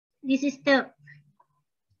This is the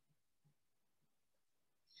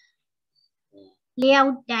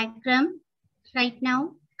layout diagram right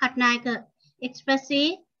now. Katnayaka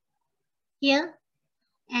Expressway here,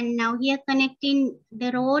 and now here connecting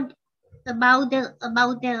the road above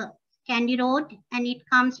the Candy Road, and it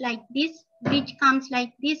comes like this. Bridge comes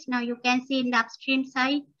like this. Now you can see in the upstream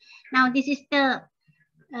side. Now this is the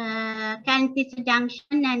Kanthisa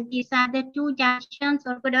Junction, and these are the two junctions,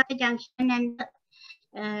 Orkodwata Junction and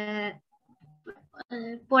the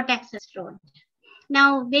Port Access Road.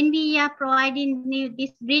 Now, when we are providing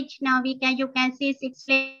this bridge, now you can see 6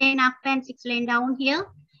 lane up and 6 lane down here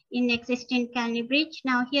in existing Kalani Bridge.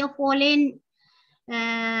 Now here 4 lane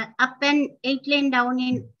up and 8 lane down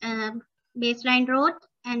in Baseline Road,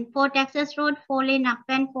 and Port Access Road 4 lane up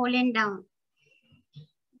and 4 lane down.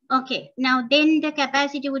 Okay, now then the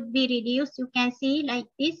capacity would be reduced. You can see like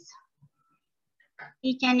this,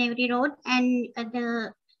 each and every road, and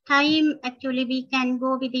the time actually we can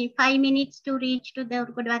go within 5 minutes to reach to the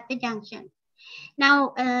Urkodwata Junction.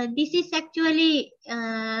 Now this is actually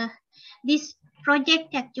this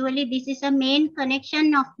project actually, this is a main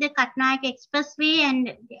connection of the Katnayaka Expressway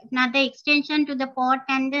and another extension to the port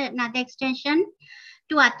and another extension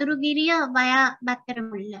to Aturugiriya via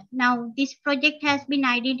Battaramulla. Now this project has been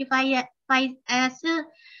identified as a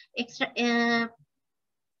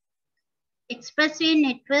expressway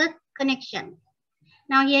network connection.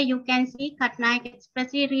 Now here you can see Katnayaka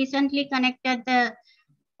Expressway recently connected the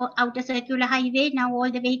outer circular highway. Now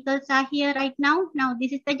all the vehicles are here right now. Now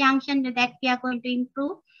this is the junction that we are going to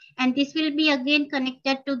improve, and this will be again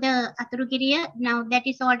connected to the Aturugiriya. Now that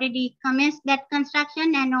is already commenced, that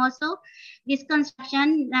construction, and also this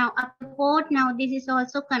construction now up to port. Now this is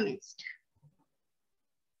also commenced.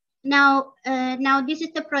 Now, now this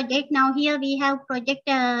is the project. Now here we have project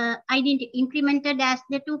implemented as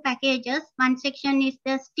the two packages. One section is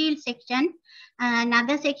the steel section,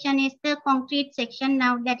 another section is the concrete section.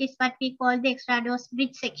 Now that is what we call the extradoors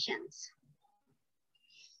bridge sections.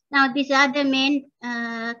 Now these are the main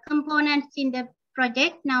components in the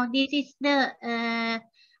project. Now this is the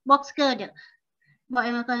box girder,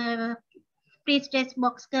 pre-stressed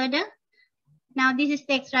box girder. Now this is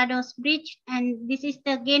the extradoors bridge, and this is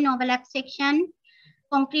the again overlap section,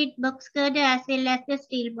 concrete box girder as well as the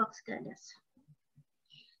steel box girders.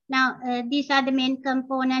 Now these are the main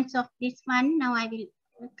components of this one. Now I will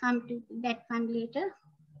come to that one later.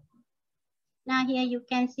 Now here you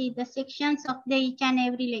can see the sections of the each and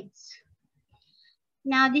every legs.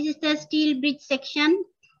 Now this is the steel bridge section.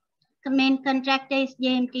 The main contractor is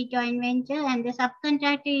JMT joint venture, and the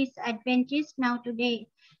subcontractor is Adventist. Now today.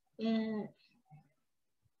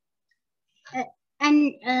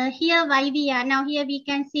 Here why we are now here, we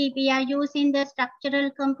can see we are using the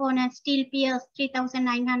structural components, steel piers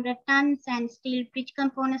 3,900 tons and steel bridge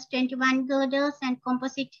components 21 girders and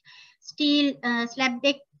composite steel slab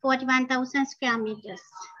deck 41,000 square meters.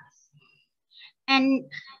 And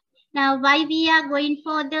now why we are going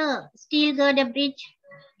for the steel girder bridge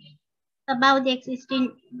above the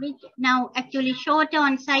existing bridge? Now actually shorter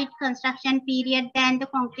on-site construction period than the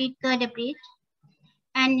concrete girder bridge,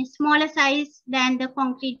 and smaller size than the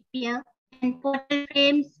concrete pier, and portal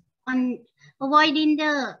frames on avoiding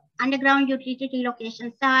the underground utility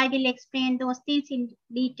relocation. So I will explain those things in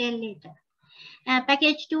detail later.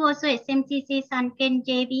 Package 2 also SMCC Sunken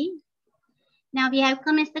JV. Now we have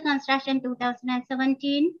commenced the construction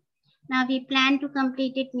 2017. Now we plan to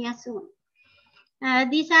complete it near soon.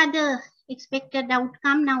 These are the expected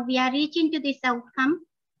outcome. Now we are reaching to this outcome.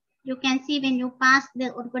 You can see when you pass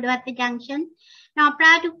the Urkodwata Junction. Now,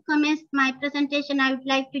 prior to commence my presentation, I would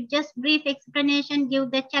like to just brief explanation,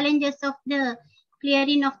 give the challenges of the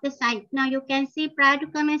clearing of the site. Now, you can see prior to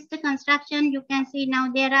commence the construction, you can see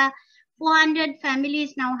now there are 400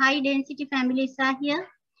 families, now high density families are here.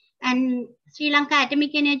 And Sri Lanka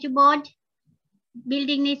Atomic Energy Board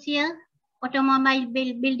building is here, automobile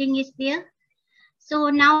building is there. So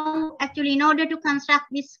now actually in order to construct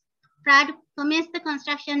this, prior to commence the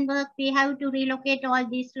construction work, we have to relocate all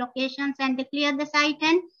these locations and clear the site,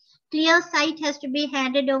 and clear site has to be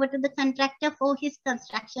handed over to the contractor for his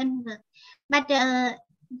construction work. But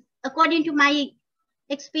according to my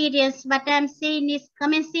experience, what I'm saying is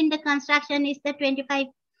commencing the construction is the 25.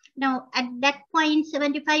 Now at that point,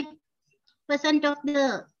 75% of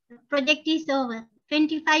the project is over.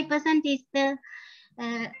 25% is the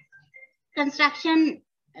construction.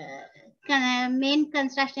 Main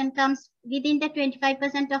construction comes within the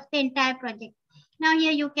 25% of the entire project. Now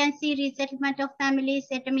here you can see resettlement of families,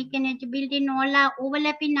 atomic energy building, all are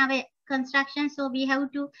overlapping our construction. So we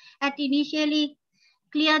have to initially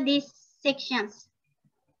clear these sections.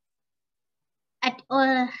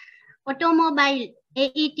 Automobile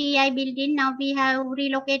AETI building. Now we have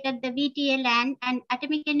relocated the VTA land and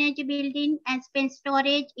atomic energy building and spent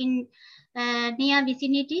storage in near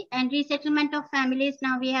vicinity and resettlement of families.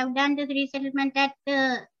 Now we have done the resettlement at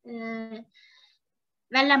the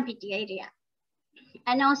Vallampiti area.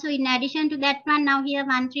 And also in addition to that one, now here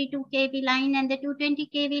 132 kV line and the 220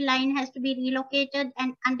 kV line has to be relocated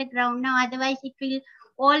and underground now, otherwise it will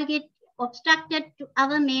all get obstructed to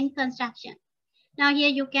our main construction. Now here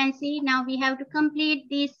you can see, now we have to complete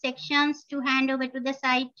these sections to hand over to the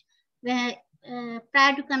site where,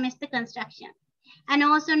 prior to commence the construction. And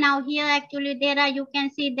also now here actually there are, you can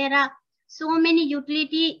see there are so many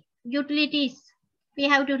utilities we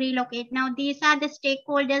have to relocate. Now these are the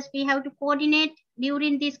stakeholders we have to coordinate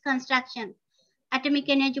during this construction. Atomic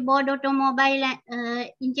Energy Board, Automobile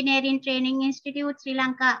Engineering Training Institute, Sri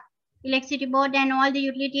Lanka Electricity Board and all the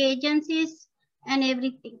utility agencies and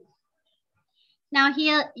everything. Now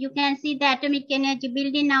here you can see the atomic energy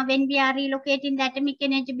building. Now when we are relocating the atomic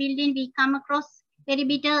energy building, we come across very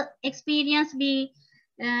bitter experience. We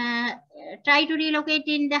try to relocate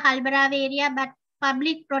in the Halbarava area, but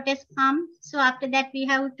public protests come. So after that, we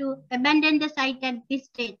have to abandon the site at this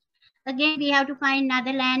stage. Again, we have to find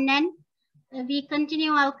another land and we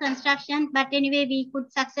continue our construction. But anyway, we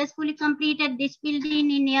could successfully complete this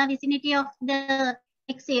building in near vicinity of the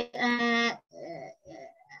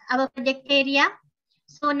our project area.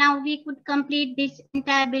 So now we could complete this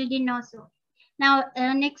entire building also. Now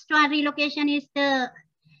next one relocation is the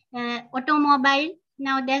automobile.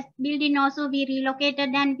 Now that building also we relocated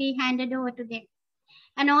and we handed over to them.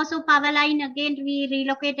 And also power line again we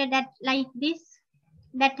relocated that like this.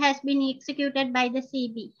 That has been executed by the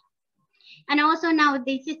CB. And also now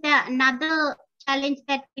this is the another challenge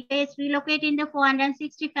that we face, relocating the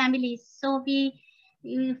 460 families. So we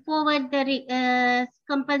forward the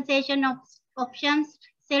compensation of options,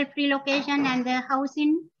 self-relocation and the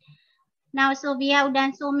housing. Now, so we have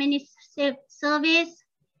done so many surveys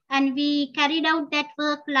and we carried out that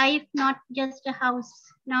work live, not just a house.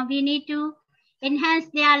 Now we need to enhance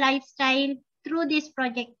their lifestyle through this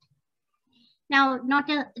project. Now,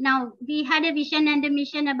 now we had a vision and a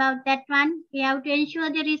mission about that one. We have to ensure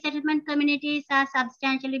the resettlement communities are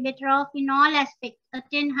substantially better off in all aspects,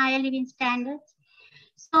 attain higher living standards.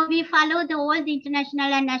 So we follow all the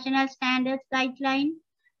international and national standards guideline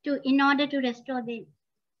in order to restore them.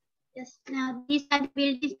 Yes. Now these are the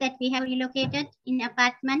buildings that we have relocated in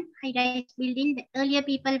apartment, high-rise building. The earlier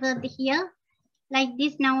people were here, like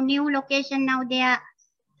this. Now new location. Now they are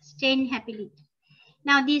staying happily.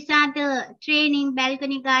 Now these are the training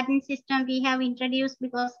balcony garden system we have introduced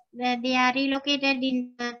because they are relocated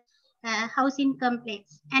in the housing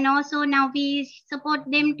complex. And also now we support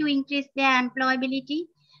them to increase their employability,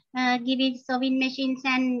 giving sewing machines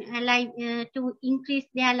and to increase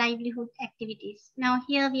their livelihood activities. Now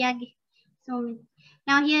here we are, so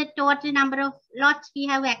now here total number of lots we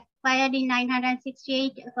have acquired in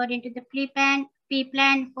 968 according to the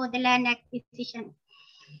pre-plan for the land acquisition.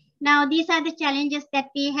 Now these are the challenges that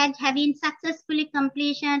we had. Having successfully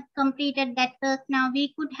completed that work, now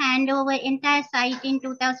we could hand over entire site in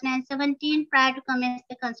 2017 prior to commence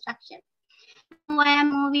the construction. Now I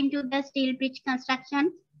am moving to the steel bridge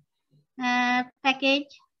construction package.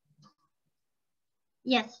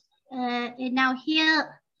 Yes. Now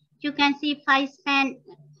here you can see 5-span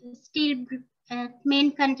steel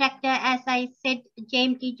main contractor, as I said,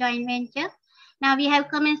 JMT joint venture. Now we have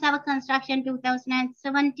commenced our construction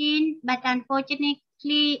 2017, but unfortunately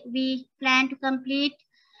we plan to complete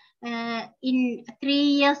in 3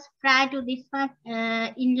 years prior to this one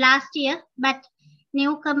in last year, but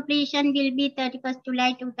new completion will be 31st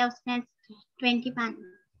July 2021.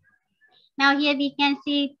 Now here we can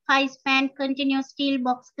see 5-span continuous steel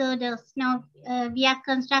box girders. Now we are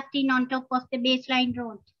constructing on top of the baseline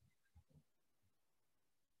road.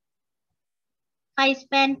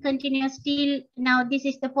 5-span continuous steel. Now this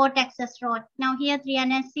is the port access road. Now here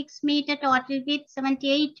 306 meter total width,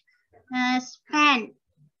 78 span.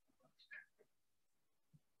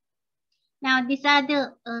 Now these are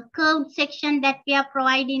the curved section that we are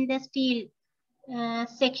providing the steel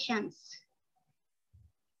sections.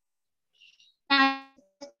 Now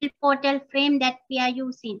steel portal frame that we are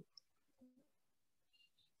using.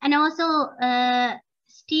 And also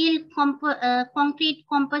steel concrete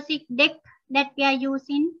composite deck that we are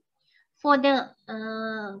using for the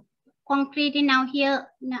concrete. Now here,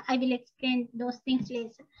 now I will explain those things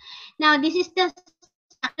later. Now this is the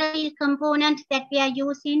structural component that we are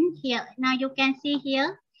using here. Now you can see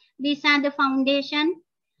here, these are the foundation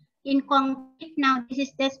in concrete. Now this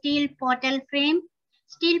is the steel portal frame.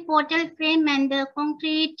 Steel portal frame and the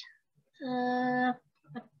concrete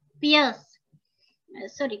piers.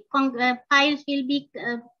 Piles will be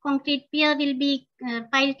concrete pier will be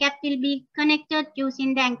pile cap will be connected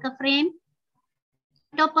using the anchor frame.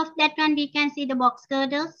 On top of that one, we can see the box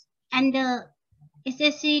girders and the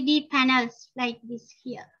SSCD panels like this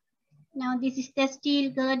here. Now this is the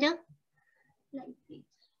steel girder like this.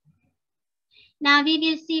 Now we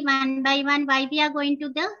will see one by one why we are going to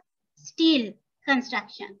the steel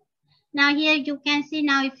construction. Now here you can see,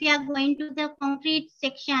 now if we are going to the concrete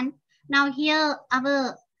section, now here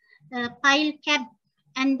our pile cap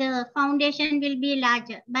and the foundation will be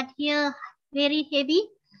larger, but here very heavy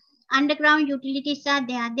underground utilities are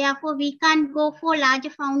there. Therefore, we can't go for larger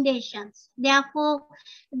foundations. Therefore,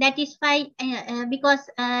 that is why because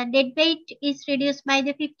dead weight is reduced by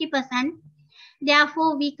the 50%.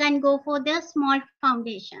 Therefore, we can go for the small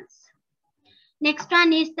foundations. Next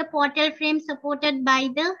one is the portal frame supported by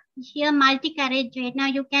the here multi-carriageway. Now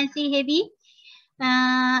you can see heavy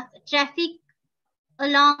traffic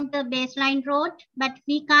along the baseline road, but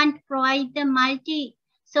we can't provide the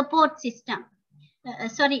multi-support system. Now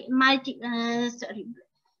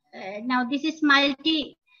this is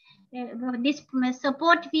multi, this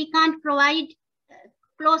support we can't provide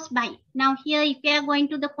close by. Now here if we are going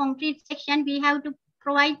to the concrete section, we have to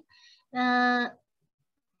provide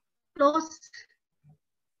close.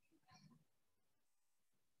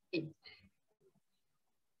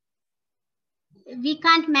 We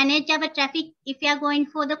can't manage our traffic if we are going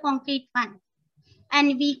for the concrete one.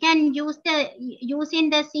 And we can using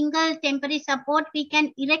the single temporary support,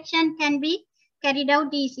 erection can be carried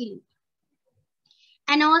out easily.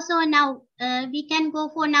 And also now we can go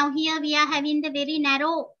for, now here we are having the very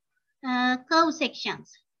narrow curve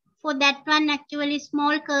sections. For that one, actually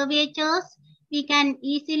small curvatures, we can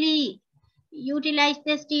easily utilize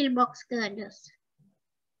the steel box girders.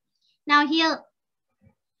 Now here,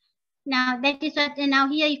 now that is what, now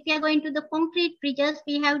here if we are going to the concrete bridges,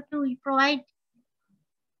 we have to provide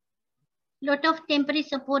lot of temporary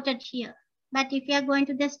supported here. But if we are going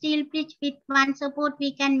to the steel bridge with one support,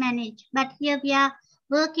 we can manage. But here we are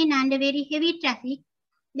working under very heavy traffic.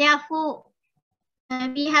 Therefore,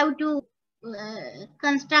 we have to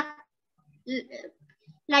construct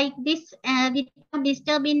like this without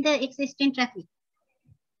disturbing the existing traffic.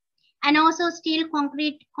 And also steel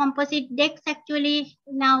concrete composite decks, actually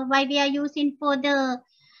now why we are using for the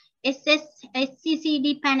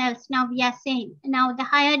SCCD panels. Now we are saying now the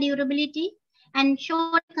higher durability and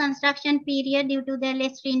short construction period due to the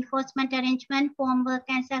less reinforcement arrangement, formwork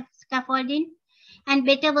and scaffolding, and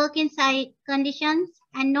better working site conditions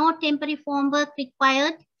and no temporary formwork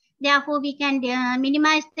required. Therefore, we can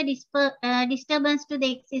minimize the disturbance to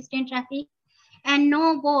the existing traffic and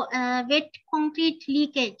no wet concrete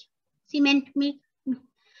leakage. Cement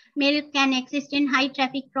milk can exist in high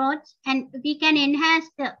traffic roads, and we can enhance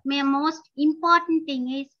the most important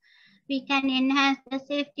thing is we can enhance the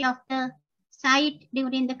safety of the site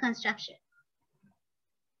during the construction.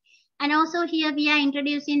 And also here we are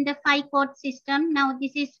introducing the 5-court system. Now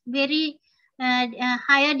this is very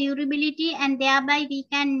higher durability, and thereby we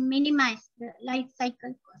can minimize the life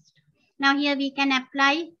cycle cost. Now here we can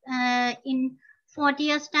apply in 40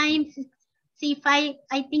 years time, C5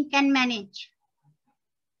 I think can manage.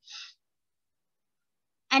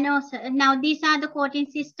 And also now these are the coating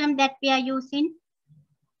system that we are using.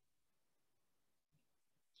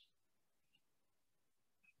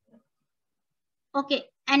 Okay,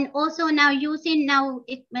 and also now using now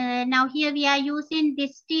here we are using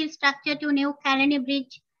this steel structure to new Kalani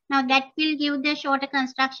bridge. Now that will give the shorter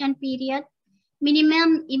construction period,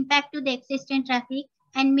 minimum impact to the existing traffic,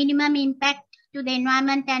 and minimum impact to the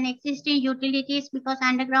environment and existing utilities, because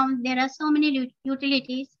underground there are so many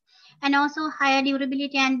utilities, and also higher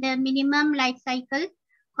durability and the minimum life cycle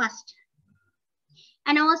cost.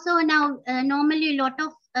 And also now normally a lot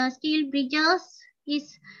of steel bridges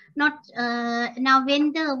is not now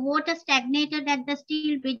when the water stagnated at the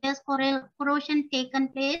steel bridges, corrosion taken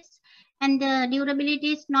place and the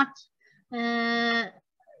durability is not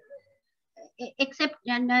except,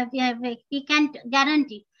 and we can't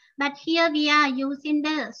guarantee. But here we are using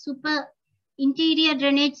the super interior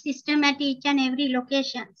drainage system at each and every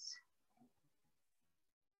locations.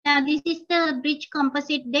 Now this is the bridge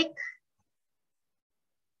composite deck.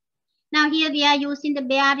 Now here we are using the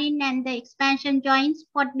bearing and the expansion joints,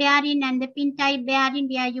 pot bearing and the pin type bearing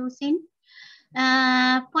we are using.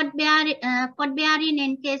 Pot bearing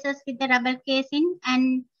encases with the rubber casing,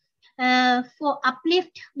 and for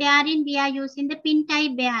uplift bearing we are using the pin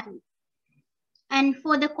type bearing. And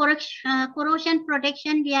for the corrosion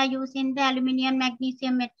protection we are using the aluminium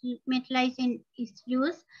magnesium metallizing is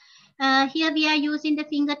used. Here we are using the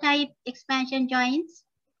finger type expansion joints.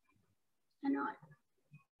 and all.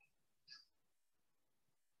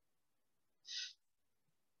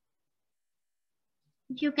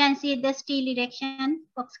 You can see the steel erection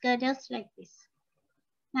box girders like this.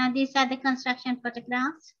 Now these are the construction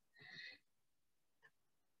photographs.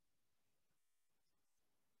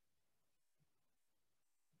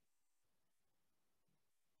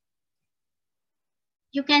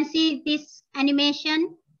 You can see this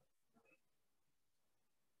animation,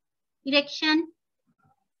 erection.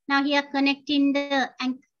 Now here connecting the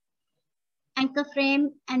anchor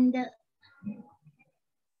frame and the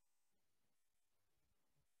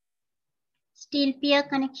steel pier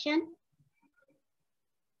connection.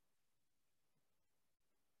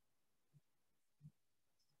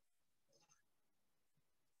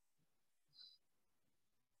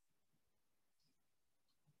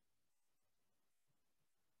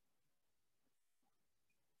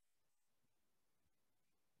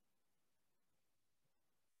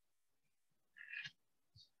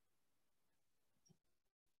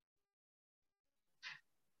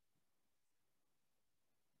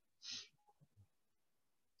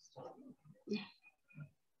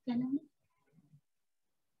 Kalani.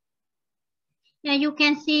 Now you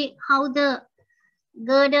can see how the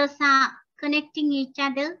girders are connecting each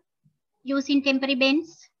other using temporary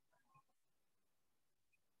bends.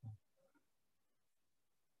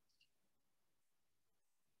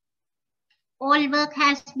 All work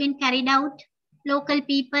has been carried out local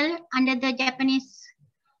people under the Japanese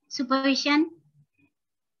supervision.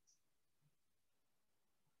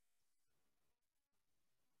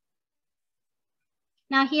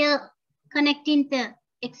 Now here connecting the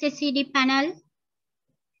XSCD panel.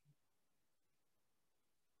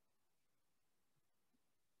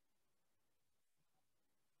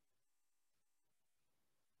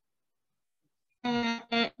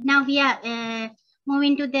 Now we are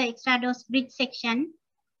moving to the extrados bridge section.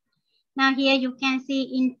 Now here you can see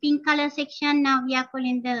in pink color section, now we are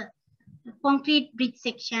calling the concrete bridge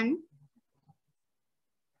section.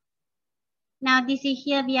 Now this is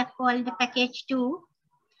here we are called the package 2.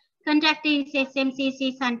 Contractor is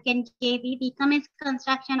SMCC Sunken JV. We commenced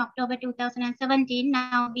construction October 2017.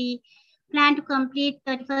 Now we plan to complete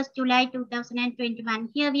 31st July 2021.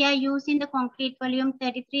 Here we are using the concrete volume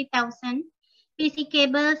 33,000. PC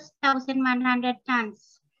cables 1,100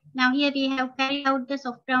 tons. Now here we have carried out the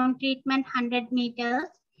soft ground treatment 100 meters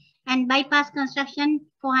and bypass construction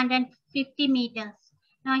 450 meters.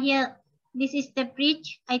 Now here this is the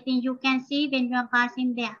bridge. I think you can see when you are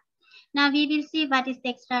passing there. Now we will see what is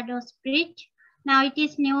the extrados bridge. Now it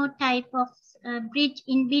is new type of bridge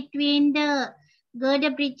in between the girder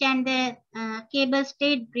bridge and the cable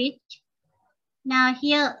stayed bridge. Now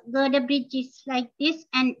here girder bridge is like this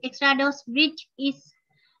and extrados bridge is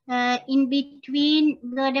in between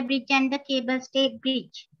girder bridge and the cable stayed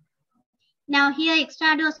bridge. Now here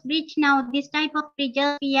extrados bridge, now this type of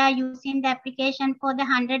bridges we are using the application for the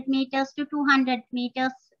 100 meters to 200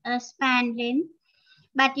 meters span length.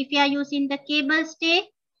 But if you are using the cable stay,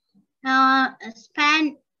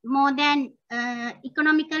 span more than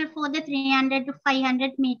economical for the 300 to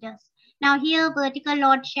 500 meters. Now here vertical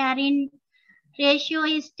load sharing ratio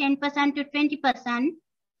is 10% to 20%.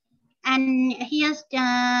 And here's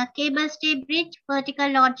cable stay bridge vertical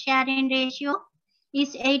load sharing ratio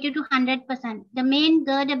is 80 to 100%. The main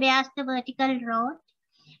girder bears the vertical load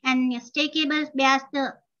and stay cables bears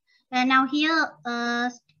the, now here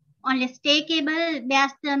only stay cable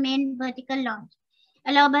bears the main vertical load.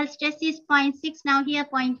 Allowable stress is 0.6, now here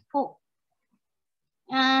 0.4.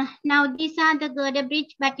 Now these are the girder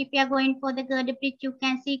bridge, but if you are going for the girder bridge, you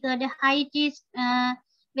can see girder height is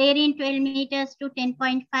varying 12 meters to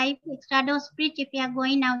 10.5. Extrados bridge, if you are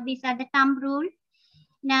going now, these are the thumb rule.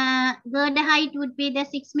 Now girder height would be the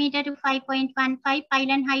 6 meter to 5.15.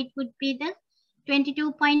 Pylon height would be the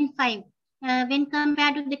 22.5. When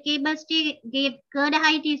compared to the cable stay, girder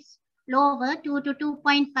height is lower, 2 to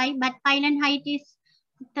 2.5, but pylon height is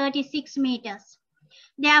 36 meters.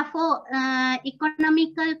 Therefore,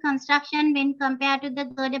 economical construction when compared to the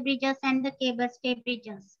girder bridges and the cable stay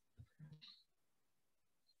bridges.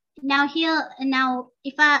 Now here, now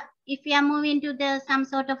if we are moving to the some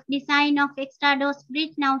sort of design of extrados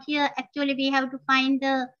bridge, now here actually we have to find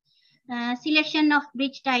the selection of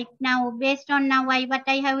bridge type. Now based on now what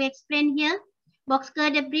I have explained here, box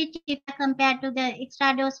girder bridge, if compared to the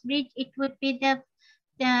extrados bridge, it would be the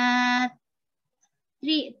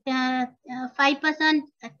 5%,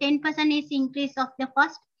 10% is increase of the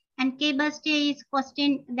cost, and cable stay is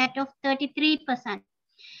costing that of 33%.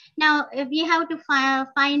 Now we have to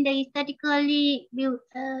find the aesthetic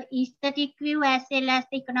view as well as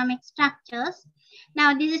the economic structures.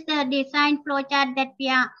 Now this is the design flowchart that we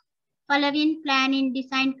are following plan in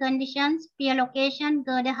design conditions, pier location,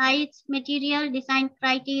 girder heights, material, design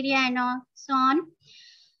criteria, and so on.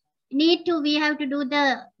 We have to do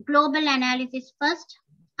the global analysis first.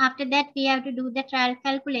 After that, we have to do the trial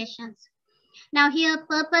calculations. Now here,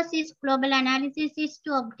 purpose is global analysis is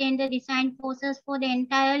to obtain the design forces for the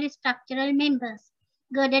entire structural members.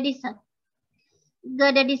 Girder design,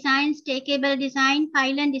 stay cable design,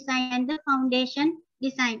 pylon design, and the foundation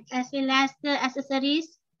design, as well as the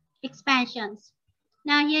accessories expansions.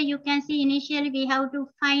 Now here you can see initially we have to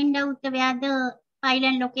find out where the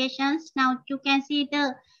pylon locations. Now you can see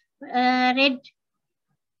the red.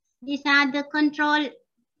 These are the control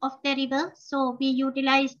of the river. So we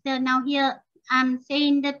utilize the, now here I'm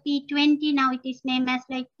saying the P20. Now it is named as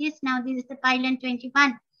like this. Now this is the pylon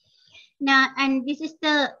 21. Now, and this is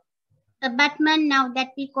the abutment now that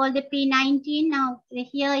we call the P19. Now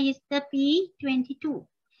here is the P22.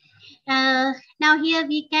 Now here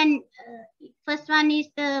we can, first one is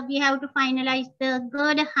we have to finalize the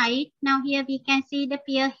girder height. Now here we can see the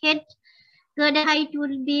pier head. Girder height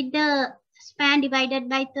will be the span divided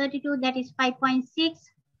by 32, that is 5.6.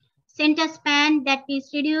 Center span, that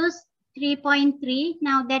is reduced 3.3.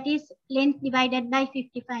 Now that is length divided by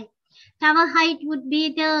 55. Tower height would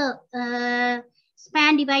be the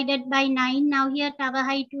span divided by 9. Now here tower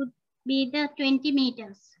height would be the 20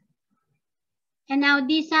 meters. And now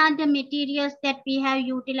these are the materials that we have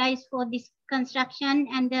utilized for this construction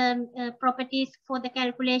and the properties for the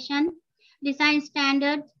calculation. Design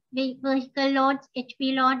standard, vehicle loads,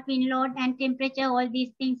 HP load, wind load, and temperature, all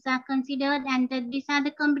these things are considered, and these are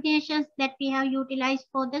the combinations that we have utilized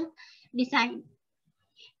for the design.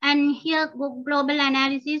 And here, global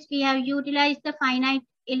analysis, we have utilized the finite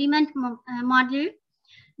element model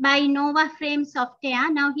by Nova Frame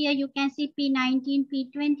software. Now here you can see P19,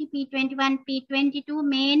 P20, P21, P22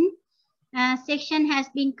 main section has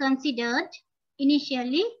been considered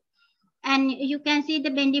initially. And you can see the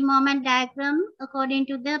bending moment diagram according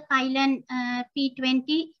to the pylon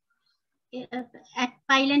P20 at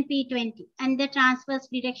pylon P20 and the transverse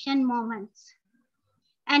direction moments.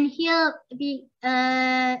 And here the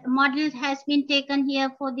model has been taken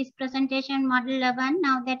here for this presentation, model 11.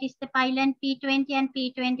 Now that is the pylon P20 and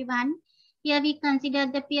P21. Here we consider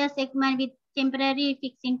the pier segment with temporary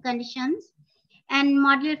fixing conditions. And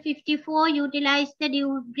model 54 utilized the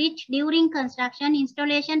bridge during construction,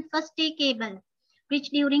 installation, first stay cable. Bridge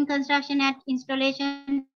during construction at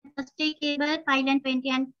installation, first stay cable, pylon 20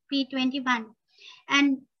 and P21.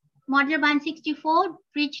 And model 164,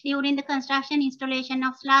 bridge during the construction, installation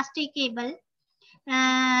of last stay cable,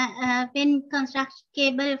 when construct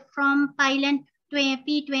cable from pylon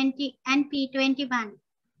P20 and P21.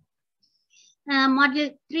 Model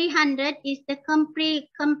 300 is the complete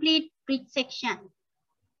bridge section.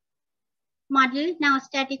 Model, now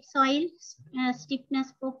static soil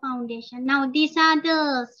stiffness for foundation. Now these are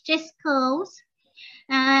the stress curves.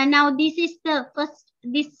 Now this is the first,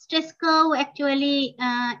 this stress curve actually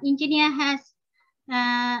engineer's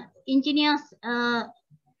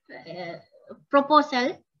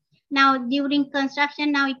proposal. Now during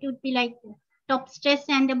construction, now it would be like the top stress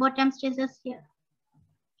and the bottom stresses here.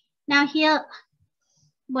 Now here,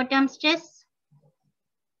 bottom stress,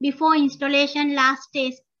 before installation, last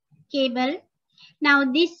stage cable. Now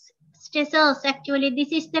this stressors, actually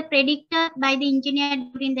this is the predicted by the engineer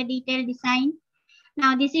during the detailed design.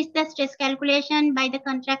 Now this is the stress calculation by the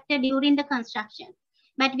contractor during the construction.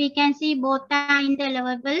 But we can see both are in the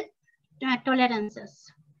allowable tolerances.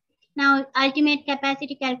 Now ultimate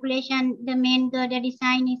capacity calculation, the main girder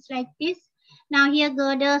design is like this. Now here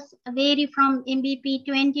girders vary from MBP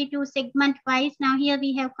 20 to segment wise. Now here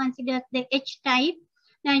we have considered the H type.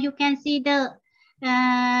 Now you can see the,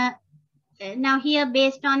 now here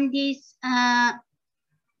based on these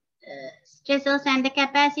stressors and the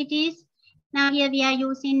capacities. Now here we are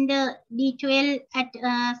using the D12 at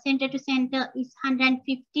center to center is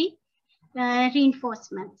 150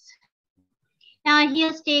 reinforcements. Now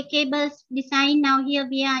here stay cables design. Now here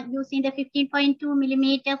we are using the 15.2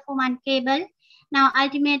 millimeter for one cable. Now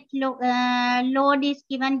ultimate load is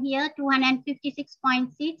given here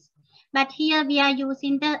 256.6, but here we are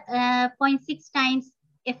using the 0.6 times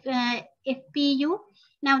FPU.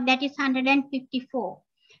 Now that is 154.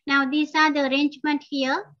 Now these are the arrangement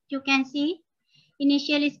here. You can see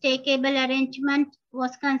initially stay cable arrangement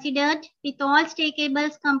was considered with all stay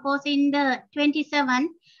cables composed in the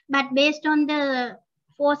 27, but based on the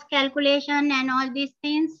force calculation and all these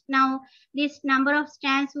things, now this number of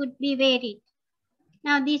strands would be varied.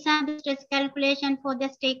 Now these are the stress calculation for the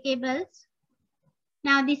stay cables.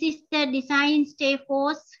 Now this is the design stay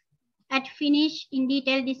force at finish in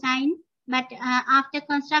detail design But after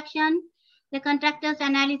construction, the contractor's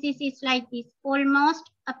analysis is like this. Almost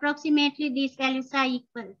approximately these values are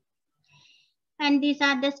equal. And these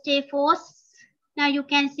are the stay force. Now you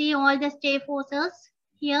can see all the stay forces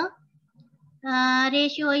here.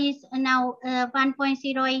 Ratio is now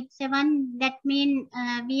 1.087. That means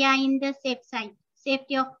we are in the safe side.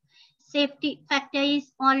 Safety factor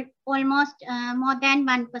is almost more than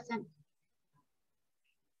 1%.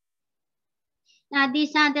 Now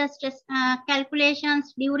these are the stress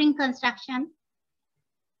calculations during construction,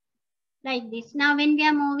 like this. Now when we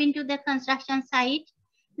are moving to the construction site,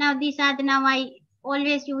 now these are the, now I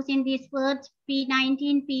always using these words,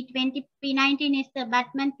 P19, P20. P19 is the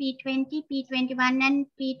abutment, P20, P21 and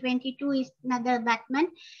P22 is another abutment.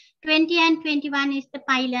 20 and 21 is the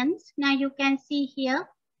pylons. Now you can see here,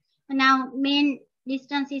 now main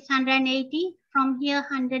distance is 180, from here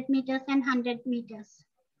 100 meters and 100 meters.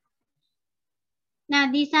 Now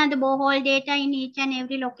these are the borehole data in each and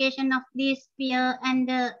every location of this pier and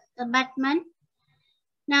the abutment.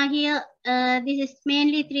 Now here, this is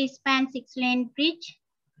mainly 3-span 6-lane bridge.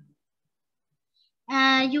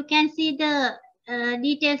 You can see the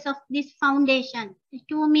details of this foundation.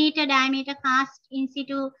 2-meter diameter cast in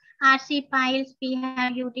situ RC piles we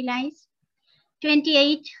have utilized.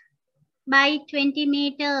 28 by 20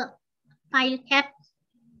 meter pile cap.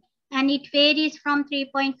 And it varies from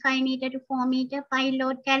 3.5 meter to 4 meter. Pile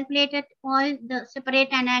load calculated, all the separate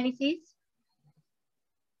analysis.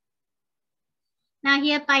 Now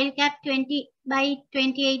here pile cap 20 by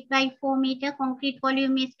 28 by 4 meter. Concrete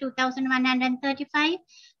volume is 2135.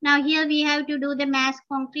 Now here we have to do the mass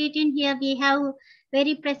concrete. In here we have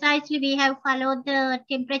very precisely, we have followed the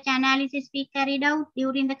temperature analysis we carried out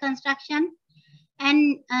during the construction.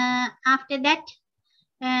 And after that,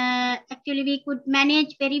 actually we could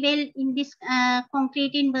manage very well in this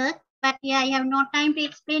concreting work, but here I have no time to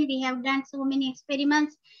explain. We have done so many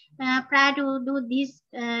experiments prior to do this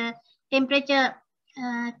temperature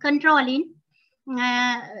controlling.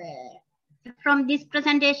 From this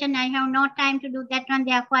presentation I have no time to do that one,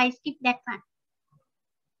 therefore I skip that one.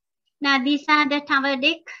 Now these are the tower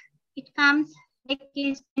deck. It comes, deck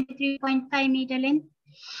is 23.5 meter length.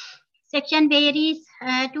 Section varies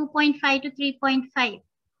 2.5 to 3.5.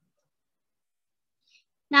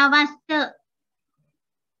 Now once the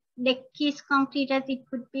deck is completed, it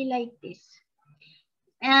could be like this.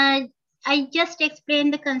 I just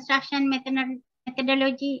explained the construction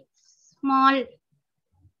methodology. Small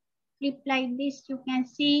clip like this, you can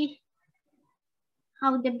see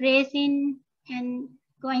how the bracing and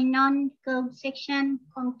going on, curved section,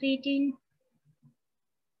 concreting,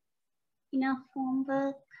 enough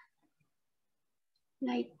formwork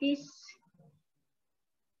like this.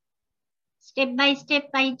 Step by step,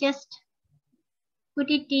 I just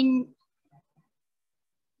put it in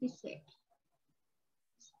this way.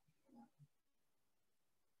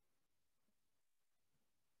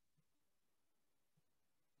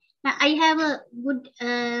 Now I have a good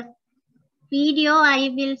video.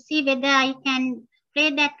 I will see whether I can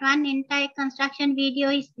play that one. Entire construction video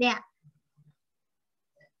is there.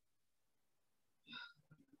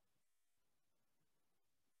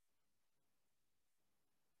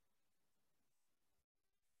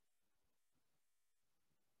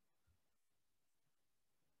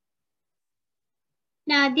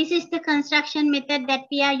 Now this is the construction method that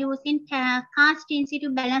we are using, cast in situ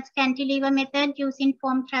balance cantilever method using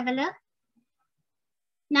foam traveler.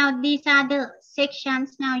 Now these are the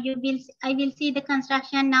sections. Now I will see the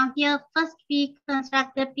construction. Now here first we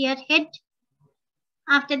construct the pier head.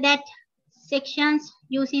 After that, sections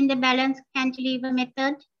using the balance cantilever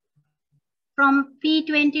method from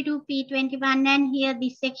P20 to P21, and here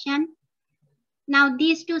this section. Now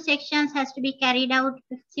these two sections has to be carried out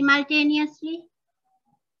simultaneously.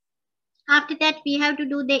 After that, we have to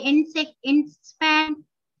do the end span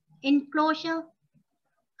enclosure.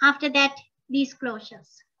 After that, these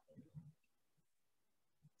closures,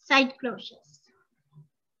 side closures.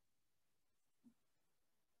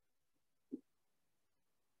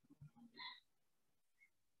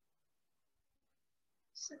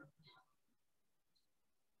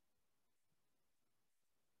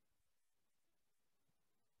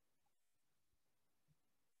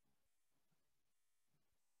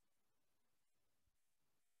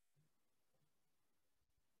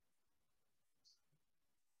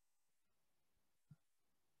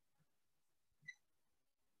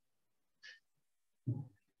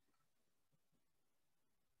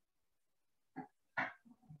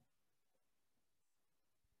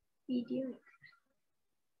 Video.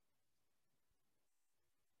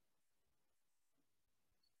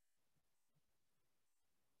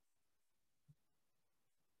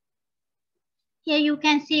 Here you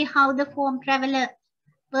can see how the foam traveler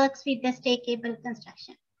works with the stay cable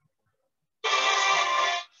construction.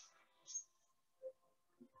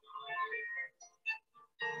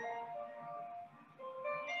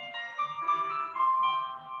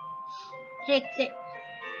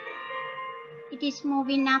 It is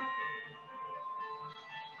moving up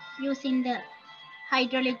using the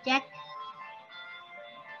hydraulic jack.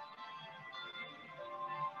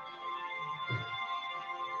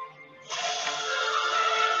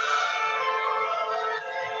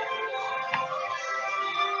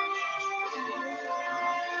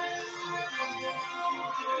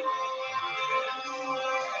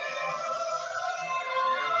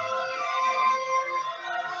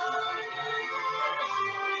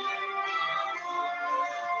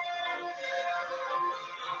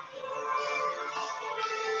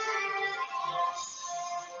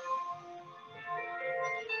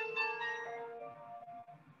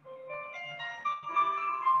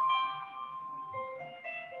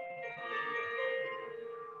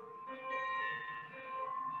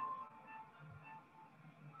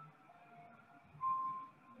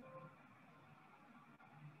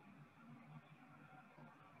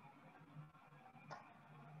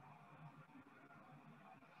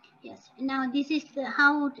 Yes, now this is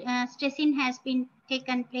how stressing has been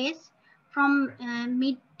taken place from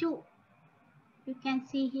mid to, you can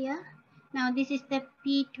see here. Now this is the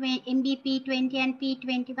P20, MBP20 and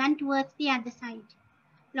P21 towards the other side,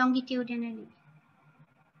 longitudinally.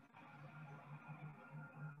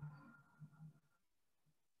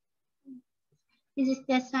 This is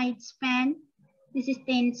the side span, this is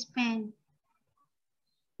the end span.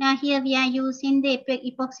 Now here we are using the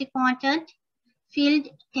epoxy coated filled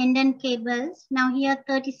tendon cables. Now here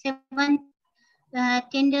 37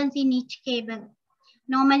 tendons in each cable.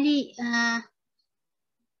 Normally,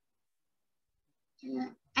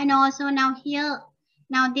 and also now here,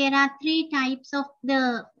 now there are three types of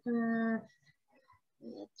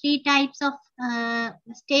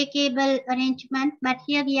stay cable arrangement, but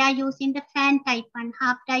here we are using the fan type one,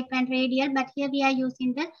 half type and radial, but here we are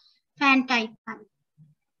using the fan type one.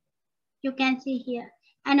 You can see here.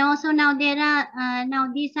 And also now there are,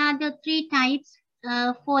 now these are the three types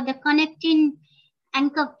for the connecting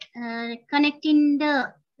anchor, connecting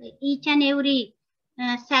the each and every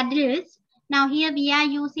saddles. Now here we are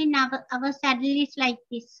using our saddle is like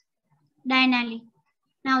this, dynamic.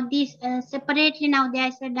 Now this separately, now there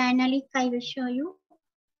is a dynamic, I will show you.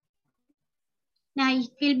 Now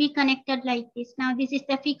it will be connected like this. Now this is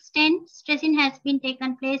the fixed end, stressing has been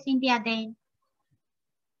taken place in the other end.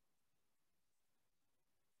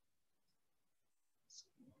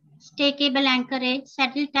 Stay cable anchorage,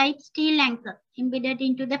 saddle type steel anchor embedded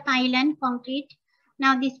into the pylon concrete.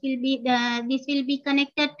 Now this will be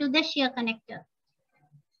connected to the shear connector.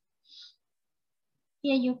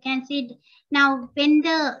 Here you can see. Now when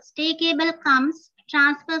the stay cable comes,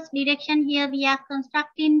 transverse direction, here we are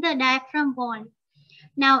constructing the diaphragm wall.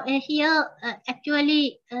 Now here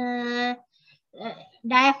actually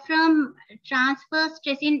diaphragm transverse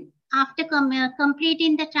stressing, after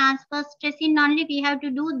completing the transverse stressing only we have to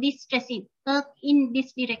do this stressing work in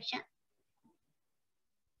this direction.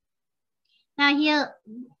 Now here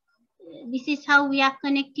this is how we are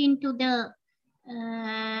connecting to the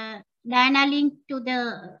Dynalink to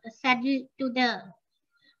the saddle to the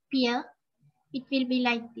pier. It will be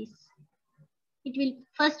like this. It will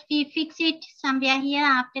first we fix it somewhere here,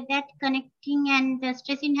 after that connecting and the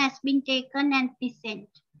stressing has been taken and this end.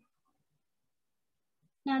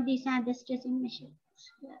 Now these are the stressing measures.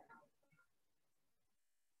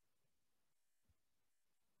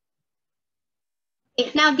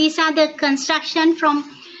 Okay, now these are the construction from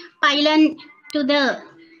pylon to the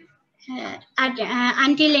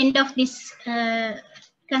until end of this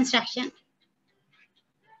construction.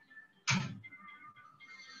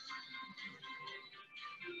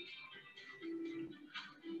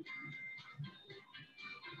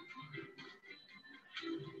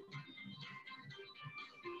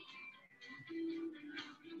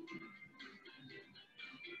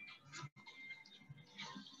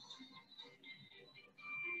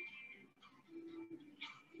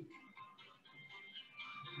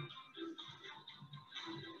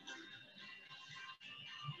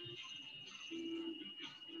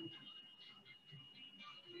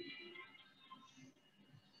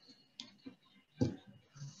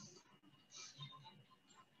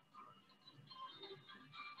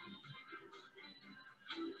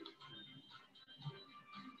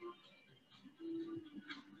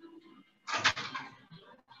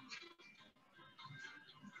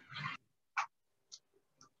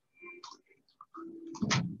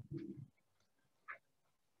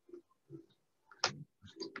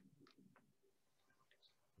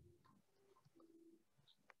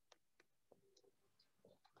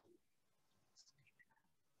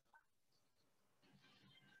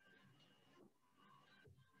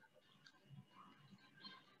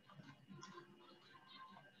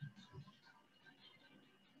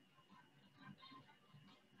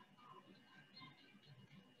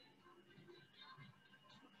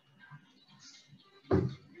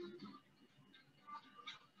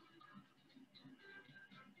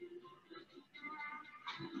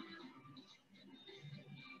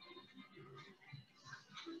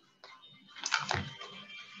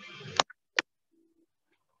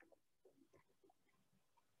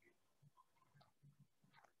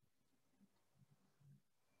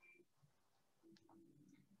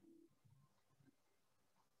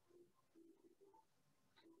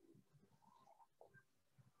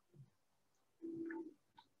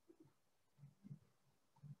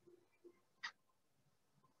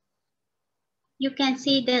 You can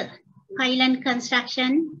see the pylon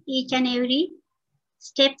construction, each and every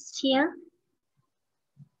steps here.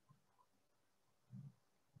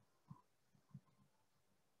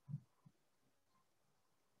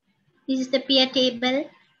 This is the pier table.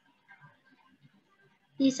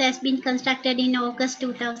 This has been constructed in August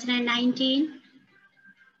 2019.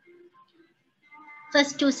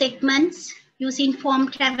 First two segments using foam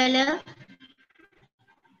traveler.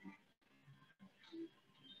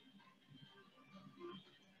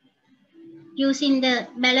 Using the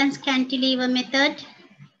balance cantilever method,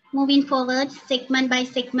 moving forward segment by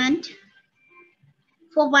segment.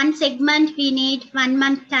 For one segment, we need 1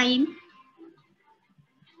 month time.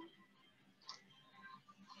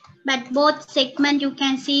 But both segments you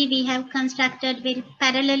can see we have constructed very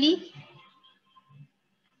parallelly.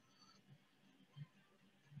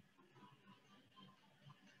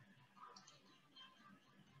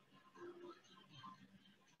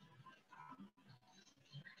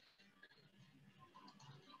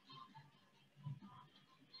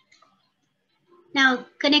 Now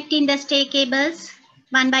connecting the stay cables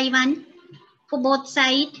one by one for both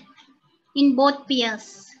sides in both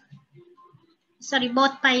piers. Sorry,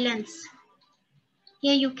 both pylons.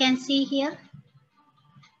 Here you can see here.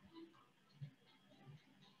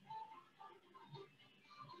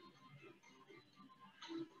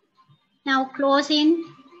 Now closing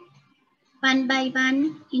one by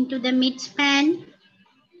one into the mid span.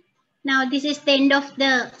 Now this is the end of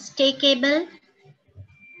the stay cable.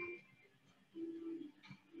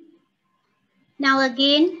 Now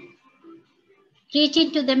again reach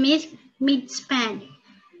into the mid span.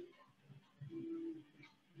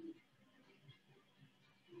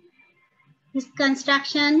 This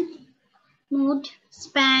construction moved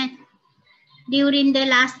span during the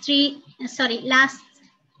last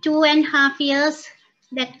 2.5 years.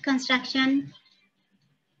 That construction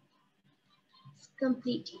is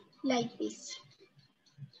complete like this.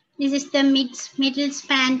 This is the middle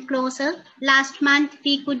span closer. Last month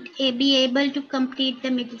we could be able to complete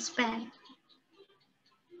the middle span.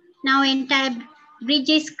 Now entire bridge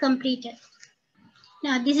is completed.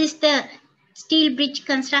 Now this is the steel bridge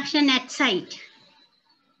construction at site.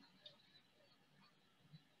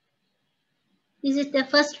 This is the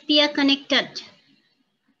first pier connected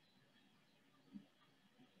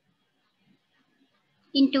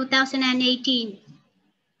in 2018.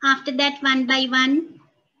 After that, one by one,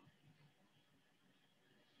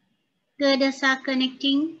 girders are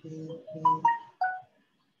connecting.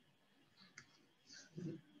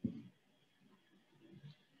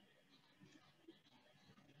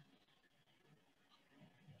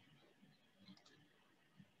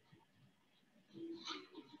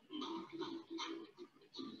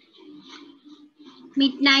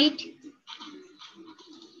 Midnight,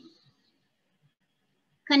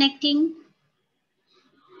 connecting.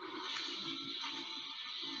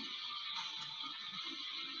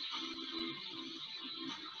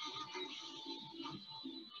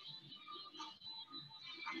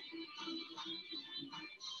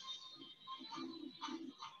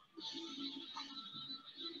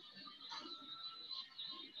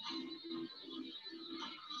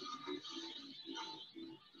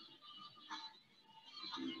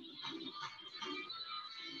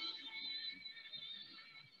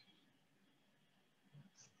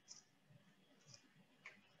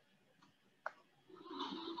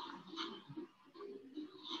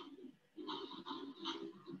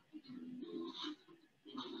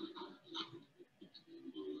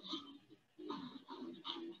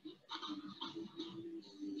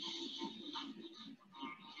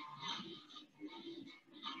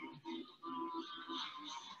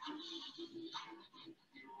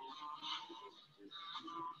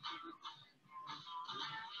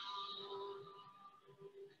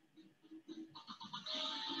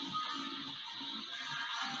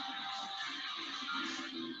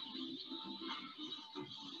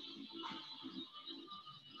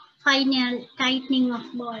 Final tightening of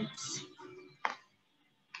bolts.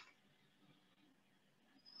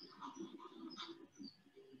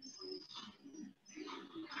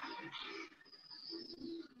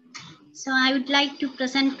 So I would like to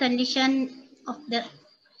present condition of the,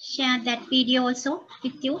 share that video also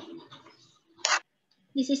with you.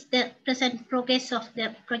 This is the present progress of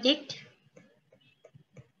the project.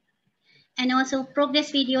 And also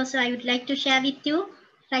progress videos I would like to share with you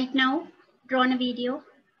right now. Drawn a video.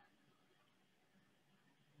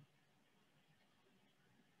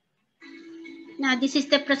 Now this is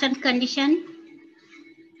the present condition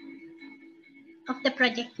of the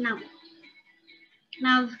project now.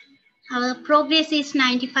 Now our progress is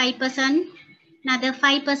 95%. Another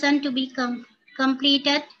 5% to be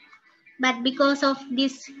completed But because of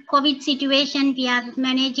this COVID situation, we are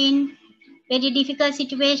managing very difficult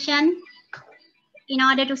situation in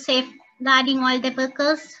order to safeguarding all the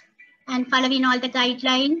workers and following all the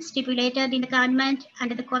guidelines stipulated in the government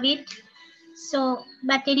under the COVID. So,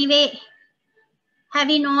 but anyway,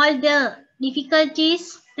 having all the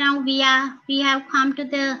difficulties, now we have come to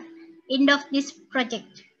the end of this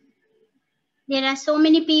project. There are so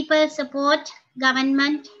many people support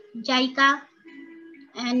government, JICA,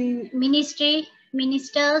 and ministry,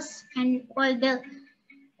 ministers, and all the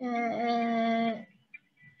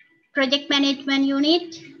project management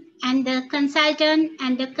unit, and the consultant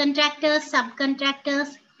and the contractors, subcontractors,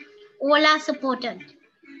 all are supported.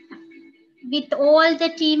 With all the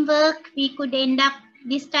teamwork, we could end up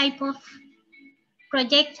this type of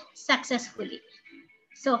project successfully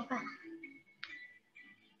so far.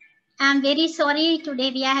 I'm very sorry,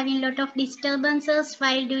 today we are having a lot of disturbances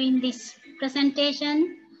while doing this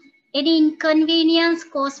presentation. Any inconvenience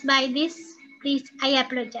caused by this, please, I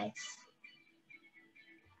apologize.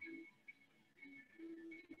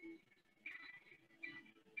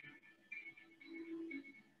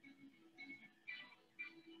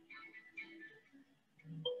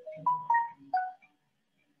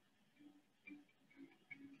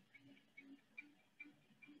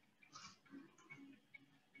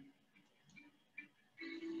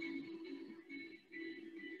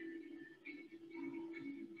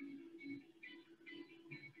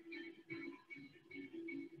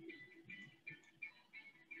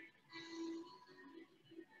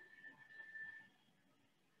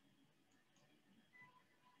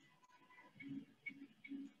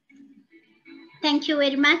 Thank you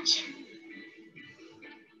very much.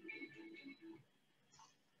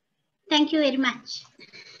 Thank you very much.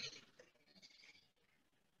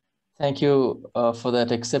 Thank you for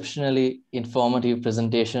that exceptionally informative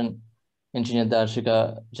presentation, Engineer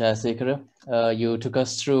Darshika Jayasekara. You took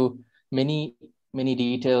us through many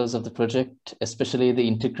details of the project, especially the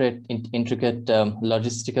intricate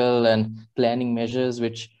logistical and planning measures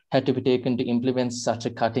which had to be taken to implement such a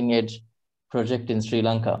cutting-edge project in Sri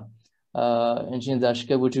Lanka. Engineer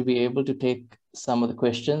Darshika, would you be able to take some of the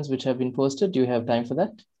questions which have been posted? Do you have time for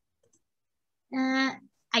that? I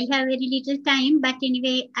have very little time, but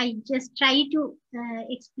anyway, I just try to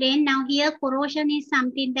explain. Now here, corrosion is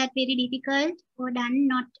something that very difficult or done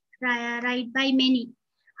not right by many.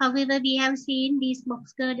 However, we have seen these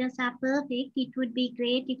box girders are perfect. It would be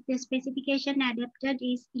great if the specification adapted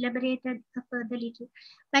is elaborated further little.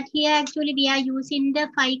 But here actually we are using the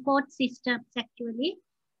 5-quart systems actually.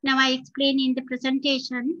 Now I explain in the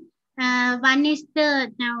presentation. One is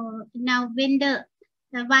the now when the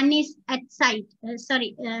one is at site.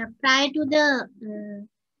 Prior to the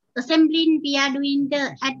assembling, we are doing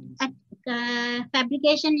the at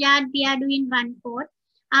fabrication yard. We are doing 1 quart.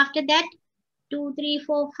 After that, 2, 3,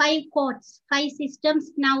 4, 5 quarts, 5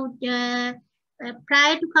 systems. Now,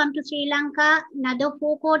 prior to come to Sri Lanka, another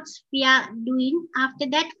 4 quarts we are doing. After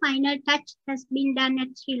that, final touch has been done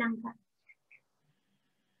at Sri Lanka.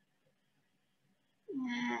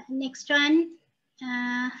 Next one.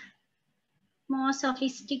 More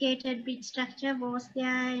sophisticated bridge structure. Was there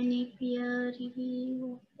any peer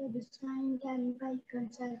review of the design done by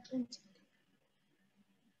consultants?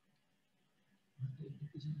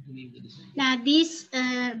 Now this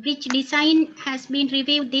bridge design has been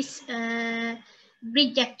reviewed, this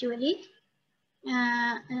bridge actually.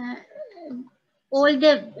 All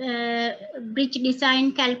the bridge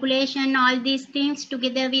design calculation, all these things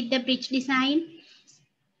together with the bridge design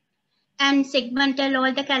and segmental,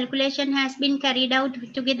 all the calculation has been carried out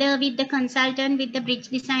together with the consultant with the bridge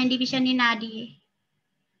design division in RDA.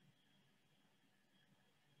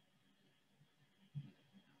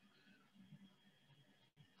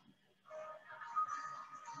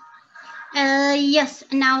 Yes,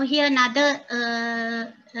 now here another,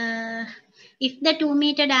 if the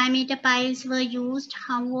 2-meter diameter piles were used,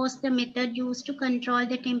 how was the method used to control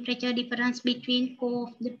the temperature difference between core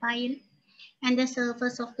of the pile and the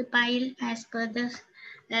surface of the pile as per the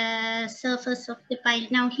surface of the pile?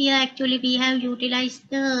 Now here actually we have utilized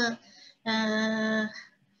the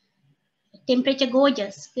temperature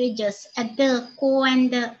gauges at the core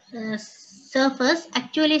and the surface.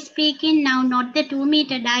 Actually speaking, now not the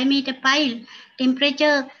 2-meter diameter pile,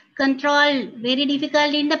 temperature control very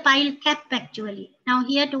difficult in the pile cap actually. Now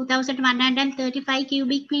here 2135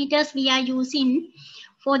 cubic meters we are using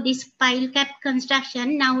for this pile cap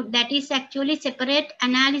construction. Now that is actually separate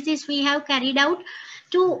analysis we have carried out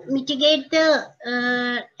to mitigate the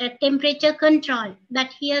temperature control.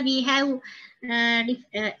 But here we have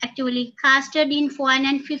actually casted in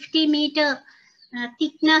 450 meter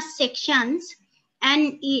thickness sections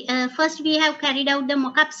And first we have carried out the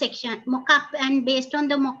mock-up section, and based on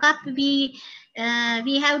the mock-up we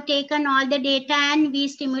have taken all the data and we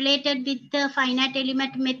stimulated with the finite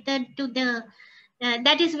element method to the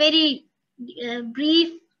that is very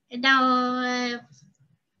brief now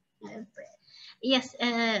yes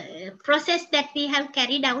process that we have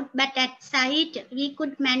carried out, but at site we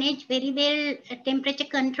could manage very well temperature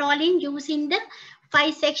controlling using the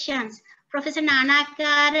 5 sections. Professor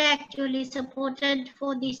Nanakar actually supported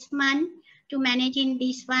for this month to manage in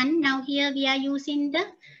this one. Now here we are using the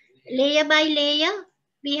layer by layer.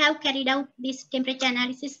 We have carried out this temperature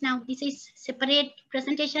analysis. Now this is separate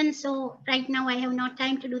presentation, so right now I have no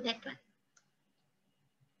time to do that one.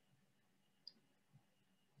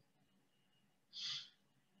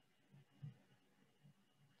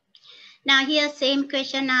 Now here same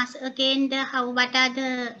question asked again, what are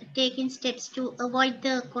the taking steps to avoid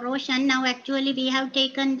the corrosion. Now actually we have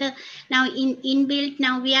taken the inbuilt,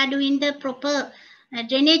 now we are doing the proper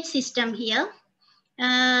drainage system here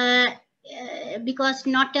because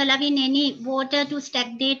not allowing any water to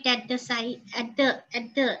stagnate at the site, at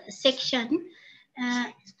the section.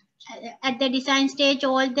 At the design stage,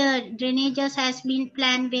 all the drainages has been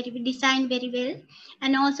designed very well,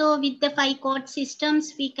 and also with the 5 court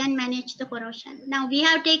systems we can manage the corrosion. Now we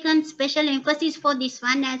have taken special emphasis for this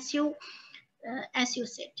one, as you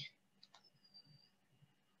said.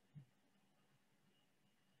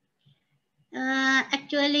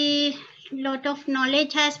 Actually, lot of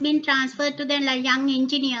knowledge has been transferred to the young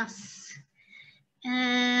engineers.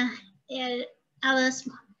 Our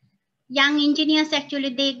young engineers actually,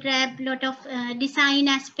 they grab a lot of design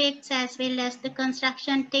aspects as well as the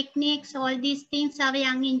construction techniques. All these things our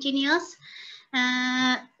young engineers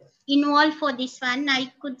involved for this one.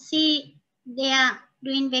 I could see they are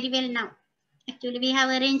doing very well now. Actually, we have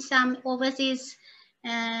arranged some overseas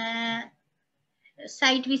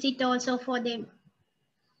site visit also for them.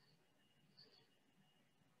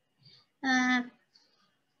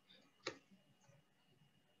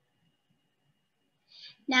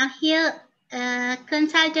 Now here,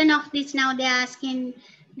 consultant of this, now they are asking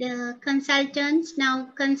the consultants. Now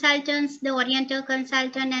consultants, the Oriental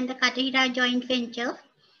consultant and the Katahira joint venture.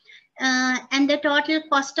 And the total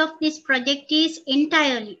cost of this project is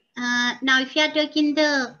entirely. Now if you are taking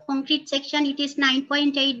the concrete section, it is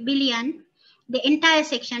 9.8 billion, the entire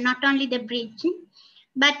section, not only the bridge.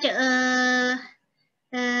 But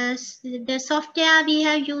the software, we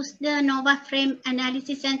have used the Nova Frame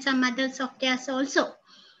analysis and some other softwares also.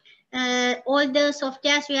 All the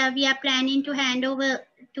softwares we are planning to hand over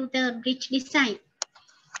to the bridge design.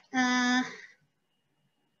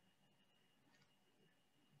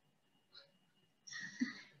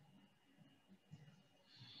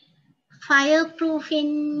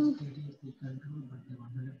 Fireproofing.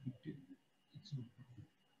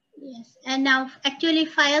 Yes, and now actually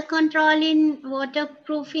fire control in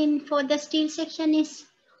waterproofing for the steel section is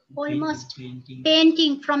almost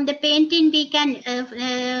painting. From the painting we can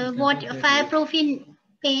fireproofing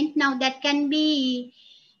paint. Now that can be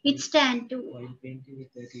withstand to oil painting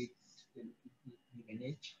with that we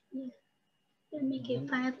manage. Yeah, we'll make a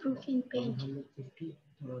fireproofing paint.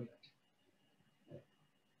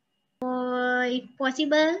 If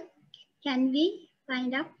possible, can we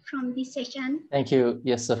find out from this session? Thank you.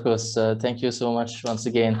 Yes, of course. Thank you so much once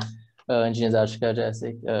again, Engineer Darshika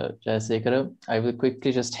Jayasekara. I will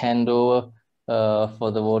quickly just hand over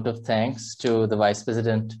for the vote of thanks to the Vice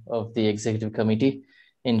President of the Executive Committee,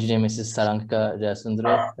 Engineer Mrs. Saranka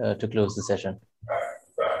Jayasundara, to close the session.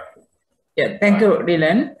 Yeah, thank you,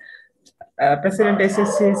 Dylan. President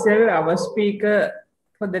SSCSL, our speaker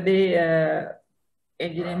for the day,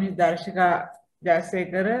 Engineer Ms. Darshika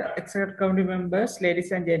Jayasekara, Executive Committee members,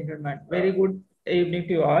 ladies and gentlemen. Very good evening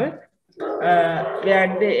to you all. We are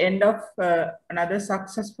at the end of another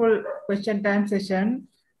successful question time session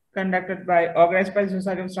organized by the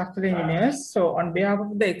Society of Structural Engineers. So on behalf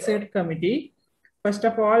of the Executive Committee, first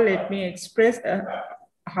of all, let me express a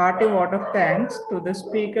hearty vote of thanks to the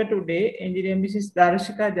speaker today, Engineer Mrs.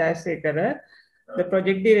 Darshika Jayasekara, the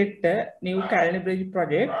Project Director, New Kalani Bridge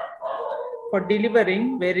Project, for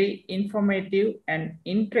delivering very informative and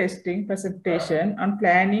interesting presentation on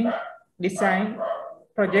planning, design,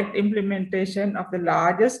 project implementation of the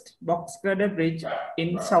largest box girder bridge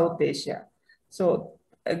in South Asia. So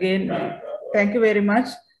again, thank you very much,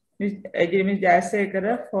 Ms.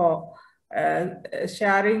 Jayasekara, for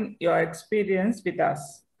sharing your experience with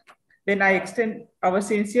us. Then I extend our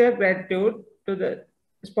sincere gratitude to the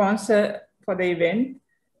sponsor for the event,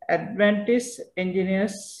 Adventist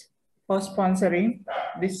Engineers, for sponsoring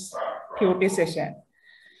this QT session.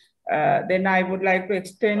 Then I would like to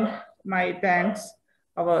extend my thanks,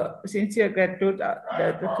 our sincere gratitude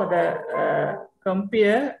for the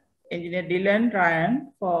compere Engineer Dylan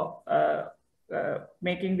Ryan for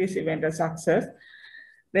making this event a success.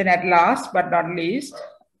 Then at last but not least,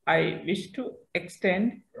 I wish to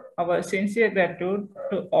extend our sincere gratitude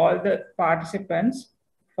to all the participants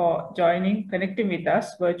for connecting with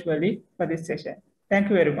us virtually for this session. Thank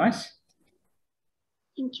you very much.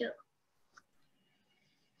 Thank you.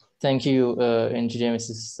 Thank you, Engineer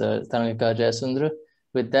Mrs. Thangalika Jayasundara.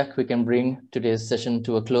 With that, we can bring today's session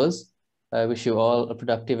to a close. I wish you all a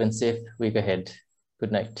productive and safe week ahead.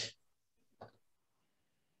 Good night.